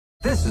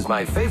This is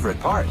my favorite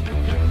part.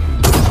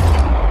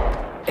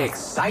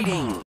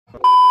 Exciting!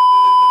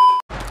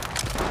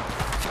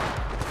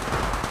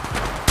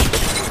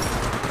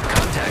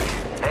 Contact.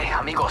 Hey,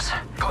 amigos.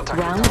 Contact.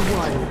 Round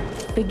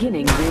 1.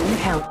 Beginning ring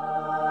count.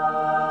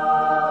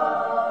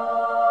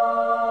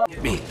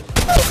 Hit me.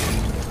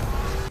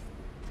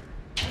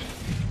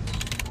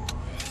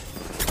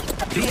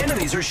 The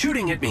enemies are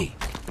shooting at me.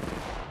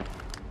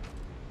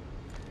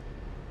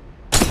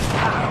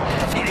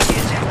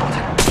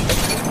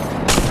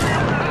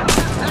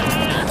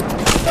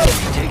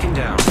 Taken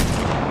down.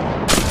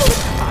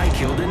 I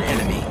killed an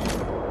enemy.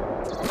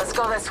 Let's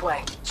go this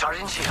way.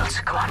 Charging shields.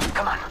 Come on,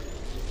 come on.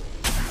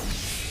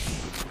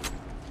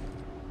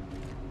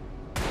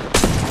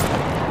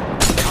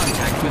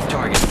 Contact with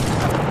target.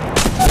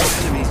 No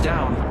enemies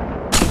down.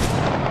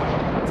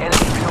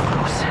 Enemy real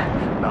close.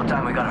 About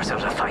time we got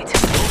ourselves a fight.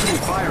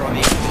 Opening fire on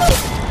the enemy.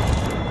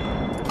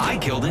 I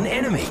killed an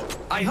enemy.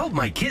 I hope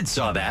my kids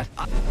saw that.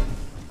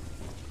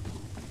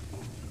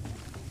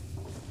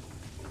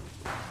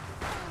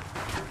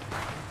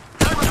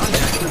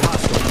 Contact with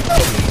hostile.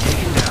 Enemy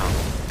taken down.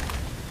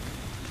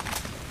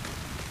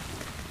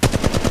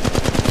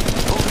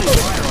 Opening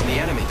fire on the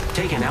enemy.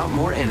 Taking out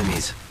more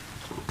enemies.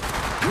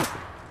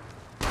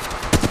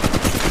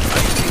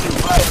 I'm taking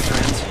fire,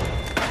 friends.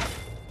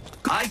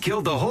 I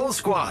killed the whole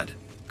squad.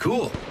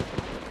 Cool.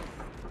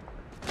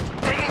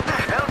 Taking the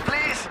help,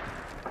 please.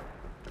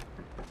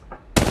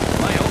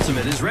 My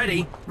ultimate is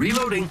ready.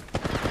 Reloading.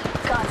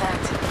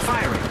 Contact.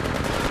 Firing.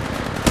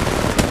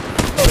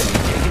 Enemy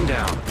taken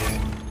down.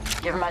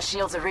 Give my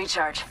shields a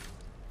recharge.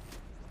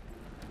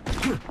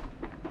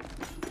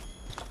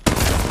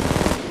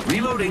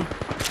 Reloading.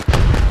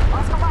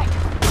 Oscar Mike.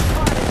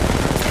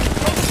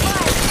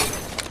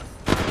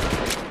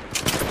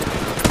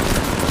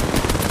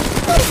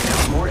 Taking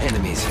out more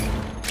enemies.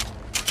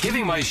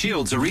 Giving my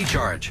shields a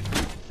recharge.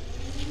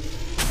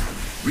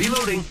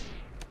 Reloading.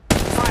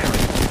 Firing.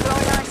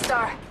 Throwing Iron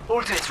Star.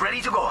 Ultimate's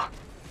ready to go.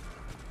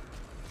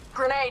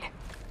 Grenade.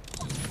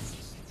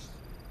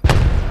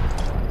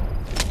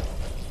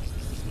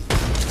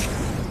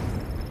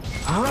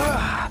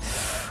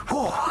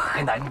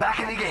 And I'm back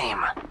in the game.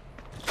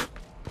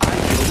 I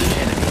killed an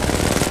enemy.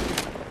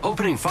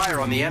 Opening fire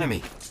on the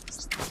enemy.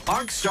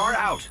 Arc Star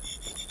out.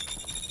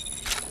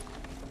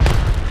 I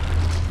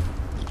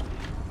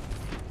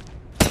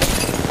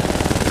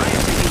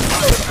am taking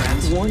fire,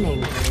 friends.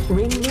 Warning.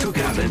 Ring Took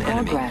out movement in an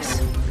enemy. progress.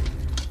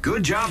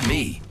 Good job,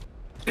 me.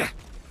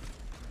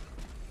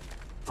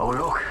 Oh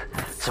look,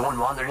 someone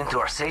wandered into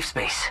our safe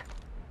space.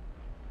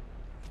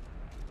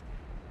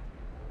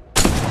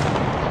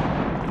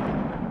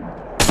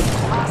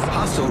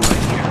 Hostile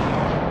right here.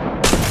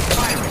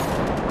 Firing.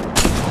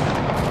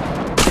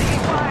 Taking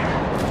fire!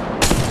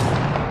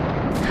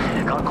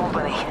 Got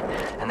company,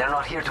 and they're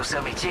not here to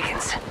sell me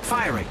chickens.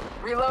 Firing.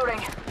 Reloading.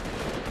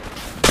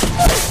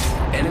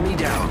 Enemy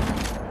down.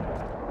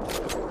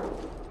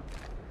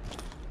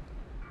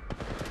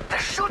 They're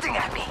shooting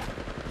at me.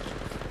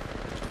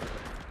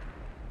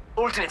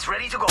 Ultimate's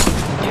ready to go.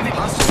 Giving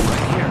hostile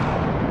right here.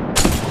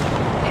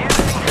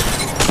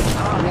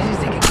 Oh, this is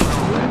taking too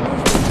long. Ring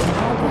movement in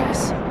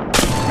progress.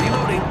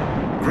 Reloading.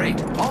 Great.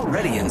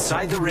 Already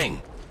inside the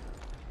ring.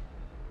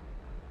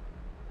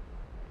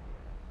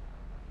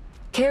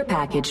 Care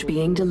package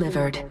being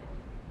delivered.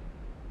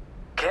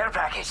 Care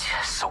package.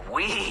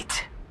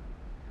 Sweet.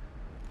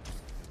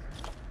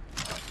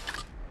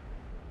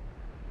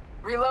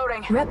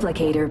 Reloading.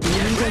 Replicator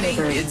being Ready.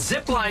 delivered. It's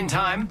zipline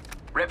time.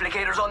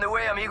 Replicators on the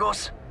way,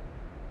 amigos.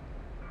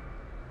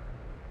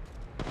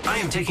 I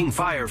am taking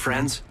fire,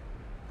 friends.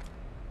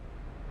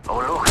 Oh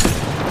look,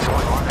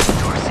 someone wandered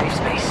into our safe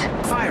space.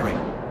 Firing.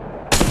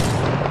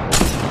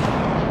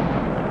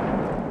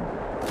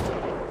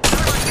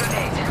 Thermite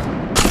grenade.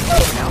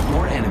 Taking out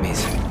more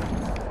enemies.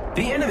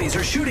 The enemies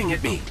are shooting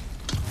at me.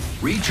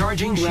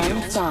 Recharging Round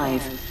shields.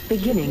 5.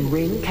 Beginning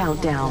ring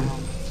countdown.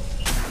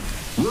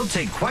 We'll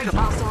take quite a...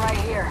 Hostile right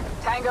here.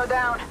 Tango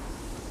down.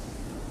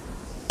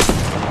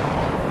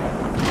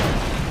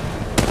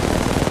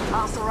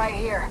 Hostile right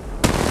here.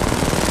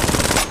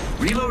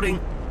 Reloading.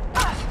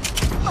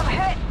 I'm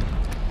hit.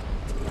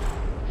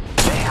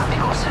 Hey,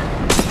 amigos.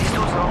 These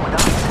dudes are with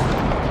us.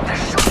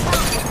 They're shooting.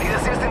 Need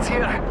assistance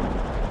here.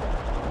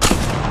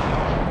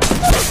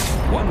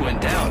 One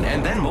went down,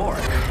 and then more.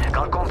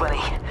 Got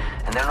company,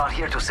 and they're not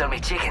here to sell me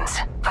chickens.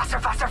 Faster,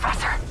 faster,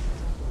 faster.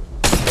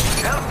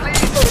 Help, please.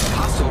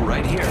 Hostile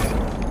right here.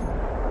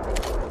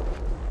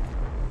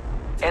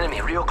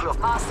 Enemy real close.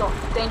 Hostile.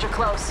 Danger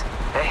close.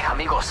 Hey,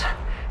 amigos.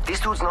 This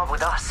dude's not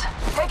with us.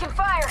 Taking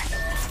fire.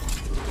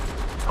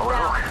 Oh,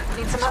 look.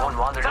 Need some someone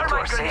wandered into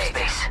our safe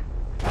space.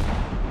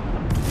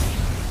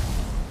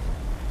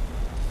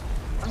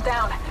 I'm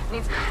down.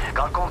 Needs...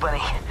 Got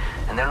company,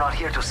 and they're not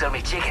here to sell me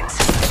chickens.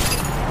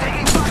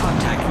 Taking fire.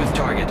 Contact with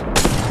target. I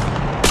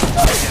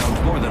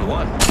downed more than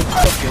one.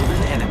 I killed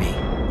an enemy.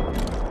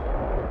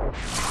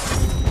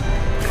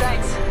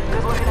 Thanks.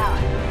 Good looking out.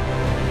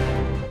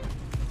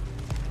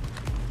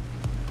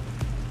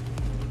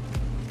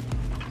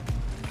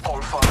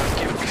 All fires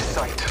give me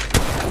sight.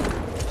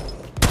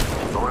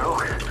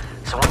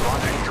 Someone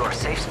wandered into our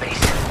safe space.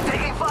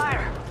 Taking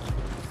fire!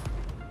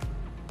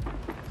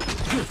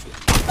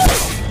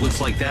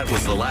 Looks like that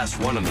was the last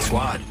one in the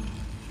squad.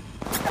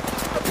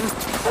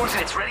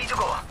 Fortunate's ready to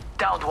go.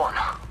 Downed one.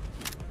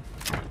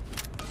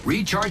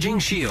 Recharging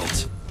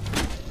shields.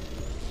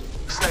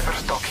 Sniper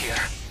stock here.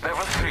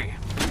 Level 3.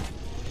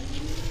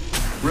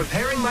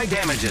 Repairing my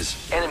damages.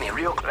 Enemy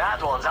real.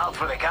 That one's out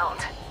for the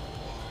count.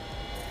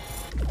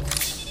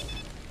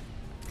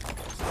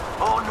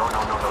 Oh, no.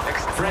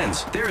 Next.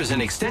 Friends, there is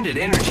an extended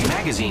energy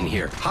magazine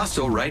here.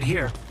 Hostile right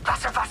here.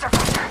 Faster.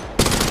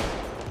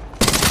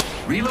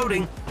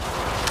 Reloading.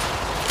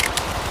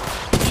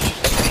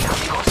 Hey,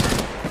 amigos.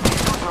 This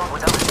dude's not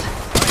with us.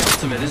 My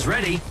ultimate is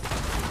ready.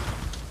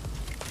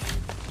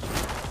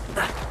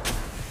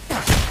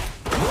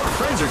 More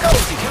friends are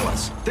coming to kill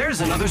us. There's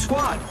another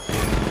squad.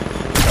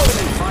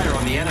 Opening fire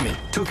on the enemy.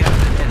 Took out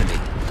an enemy.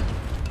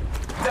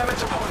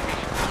 Damage upon me.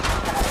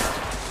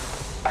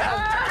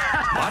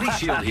 Body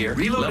shield here.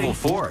 Reloading. Level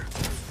 4.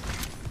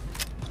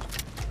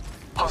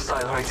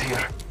 Hostile right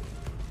here.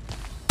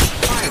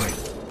 Firing.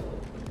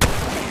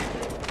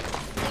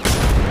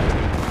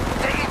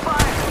 Taking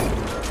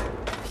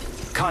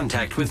fire.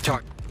 Contact with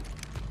target.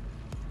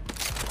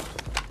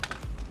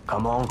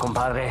 Come on,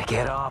 compadre.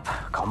 Get up.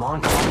 Come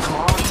on.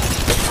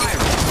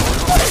 Firing.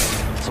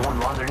 Someone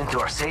wandered into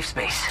our safe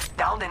space.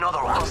 Downed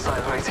another one.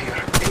 Hostile right here.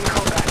 In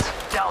combat.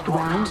 Downed one.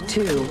 Round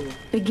 2.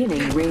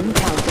 Beginning ring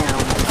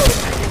countdown.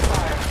 Taking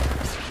fire.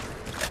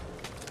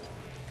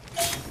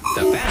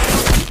 The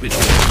battle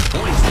between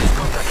points is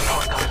Contacting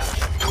hostile.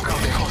 Took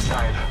out the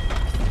hostile.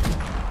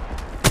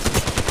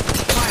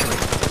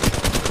 firing.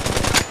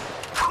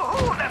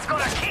 Ooh, that's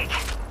got a kick.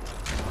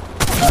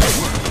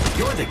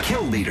 You're the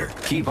kill leader.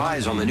 Keep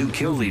eyes on the new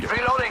kill leader.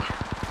 Reloading.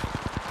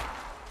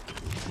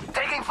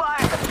 Taking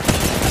fire.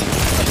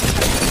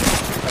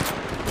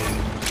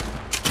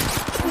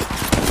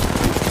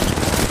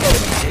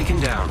 Taken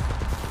down.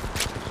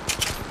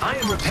 I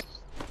am repairing.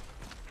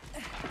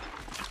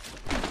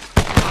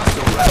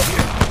 Hostile right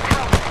here.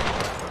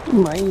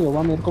 नहीं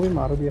होगा मेरे को भी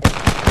मार दिया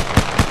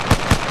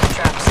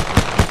Traps.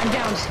 I'm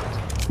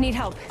downed. Need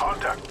help.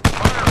 Contact.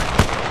 Firing.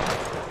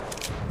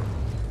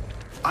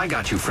 I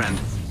got you, friend.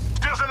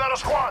 There's another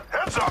squad.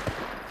 Heads up.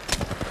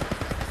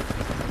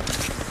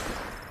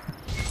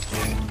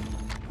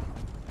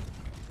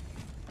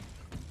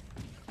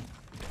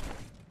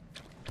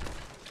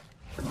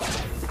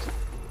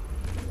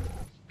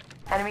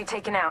 Enemy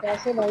taken out.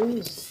 कैसे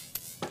भाई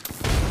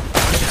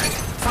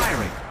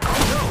Firing.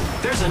 Oh no,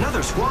 there's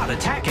another squad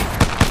attacking.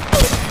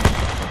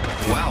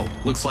 Wow,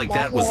 looks like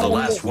that was the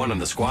last one in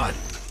the squad.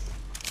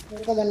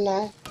 मेरे को बनना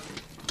है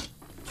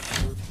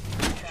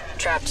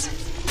Traps.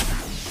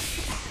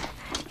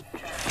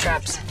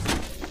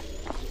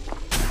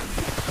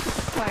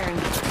 Firing.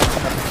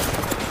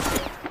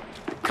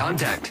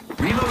 Contact.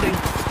 Reloading.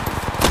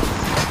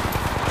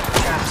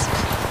 Traps.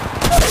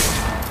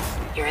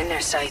 You're in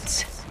their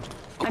sights.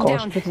 I'm down.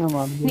 Caustic में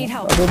मार दिया Need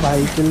help. अबे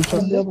भाई किल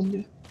shot दिया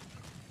बंदे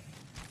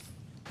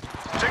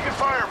Taking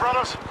fire,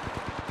 brothers.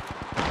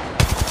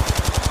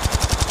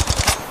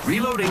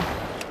 Reloading.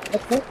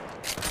 Okay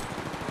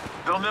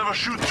They'll never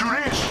shoot through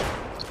this.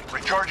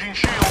 Recharging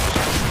shields.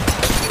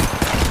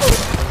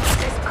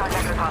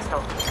 Contact with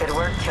hostile. Good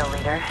work, kill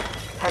leader.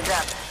 Heads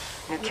up.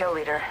 New kill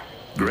leader.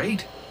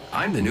 Great.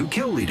 I'm the new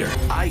kill leader.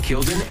 I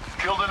killed an...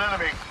 Killed an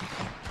enemy.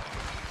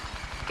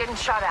 Getting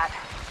shot at.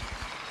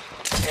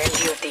 They're in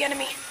view of the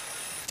enemy.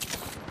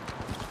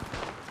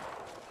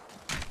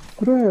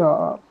 अरे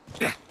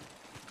यार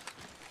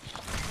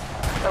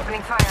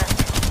Opening fire.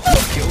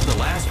 Killed the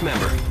last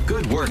member.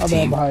 Good work, अबे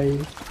team. भाई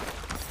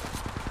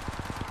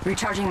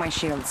Recharging my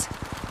shields.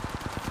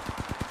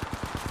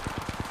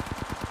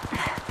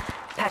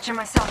 Patching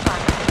myself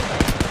up.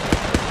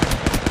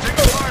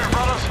 Taking fire,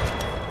 brothers.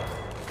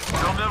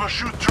 They'll never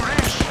shoot through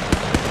this.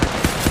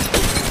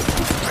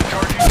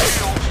 Recharging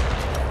shields.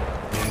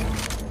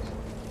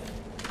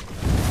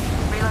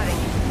 Reloading.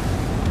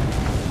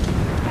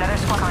 Another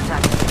squad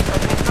contact.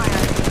 Opening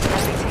fire.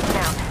 Enemy taken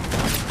out.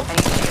 I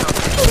need shields.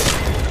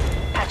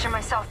 Patching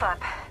myself up.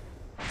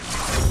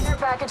 Care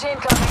package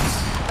incoming.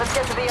 Let's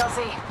get to the LZ.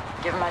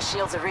 Give my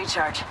shields a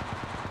recharge.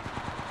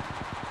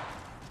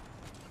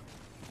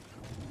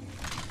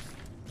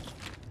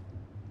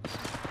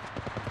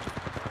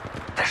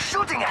 They're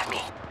shooting at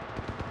me.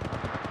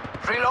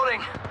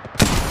 Reloading.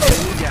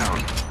 Enemy down.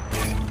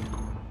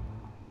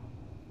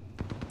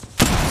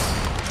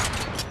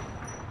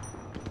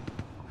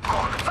 Go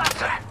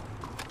faster.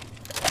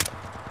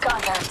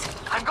 Contact.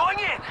 I'm going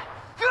in.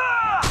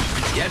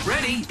 Ah! Get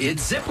ready.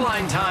 It's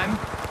zipline time.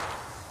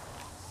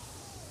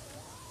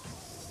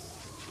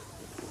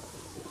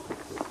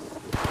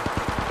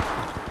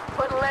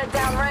 Putting lead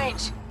down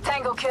range.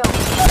 Tango kill.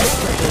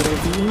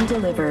 Replicator being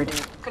delivered.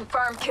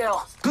 Confirm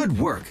kill. Good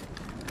work.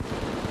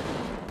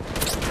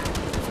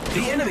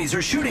 The enemies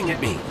are shooting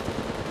at me.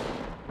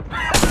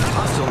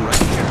 Hostile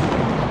right here.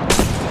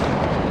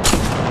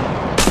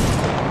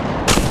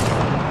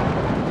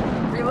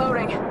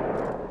 Reloading.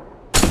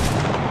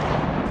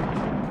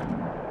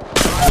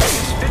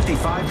 It's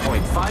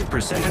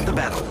 55.5% of the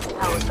battle.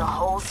 That was the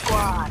whole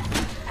squad.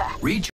 Reach